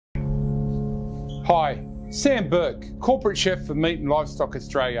Hi, Sam Burke, Corporate Chef for Meat and Livestock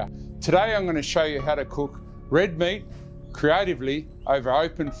Australia. Today I'm going to show you how to cook red meat creatively over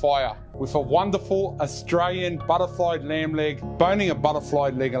open fire with a wonderful Australian butterflied lamb leg. Boning a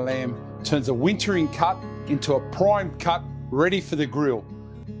butterflied leg of lamb turns a wintering cut into a primed cut ready for the grill.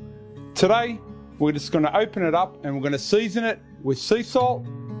 Today we're just going to open it up and we're going to season it with sea salt,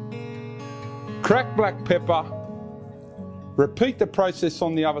 cracked black pepper. Repeat the process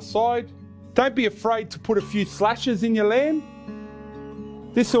on the other side. Don't be afraid to put a few slashes in your lamb.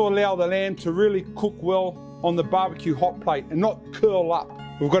 This will allow the lamb to really cook well on the barbecue hot plate and not curl up.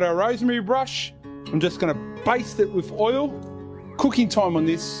 We've got our rosemary brush. I'm just going to baste it with oil. Cooking time on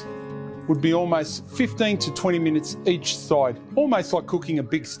this would be almost 15 to 20 minutes each side, almost like cooking a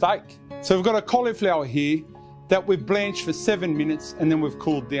big steak. So we've got a cauliflower here that we've blanched for 7 minutes and then we've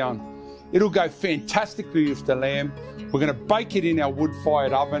cooled down. It'll go fantastically with the lamb. We're going to bake it in our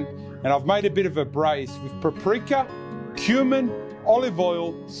wood-fired oven, and I've made a bit of a braise with paprika, cumin, olive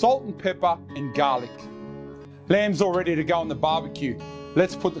oil, salt and pepper and garlic. Lamb's all ready to go on the barbecue.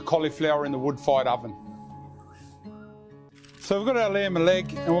 Let's put the cauliflower in the wood-fired oven. So we've got our lamb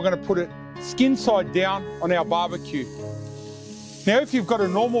leg and we're going to put it skin side down on our barbecue. Now if you've got a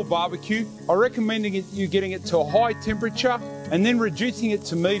normal barbecue, I recommend you getting it to a high temperature and then reducing it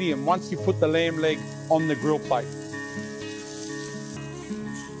to medium once you put the lamb leg on the grill plate.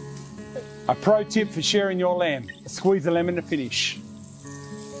 A pro tip for sharing your lamb: squeeze a lemon to finish.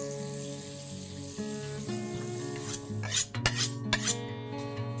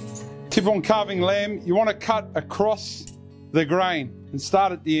 Tip on carving lamb: you want to cut across the grain and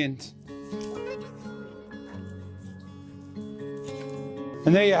start at the end.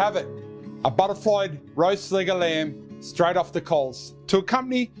 And there you have it, a butterflied roast leg of lamb straight off the coals. To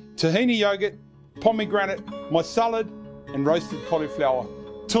accompany tahini yogurt, pomegranate, my salad and roasted cauliflower.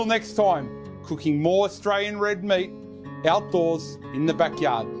 Till next time, cooking more Australian red meat outdoors in the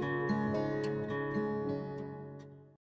backyard.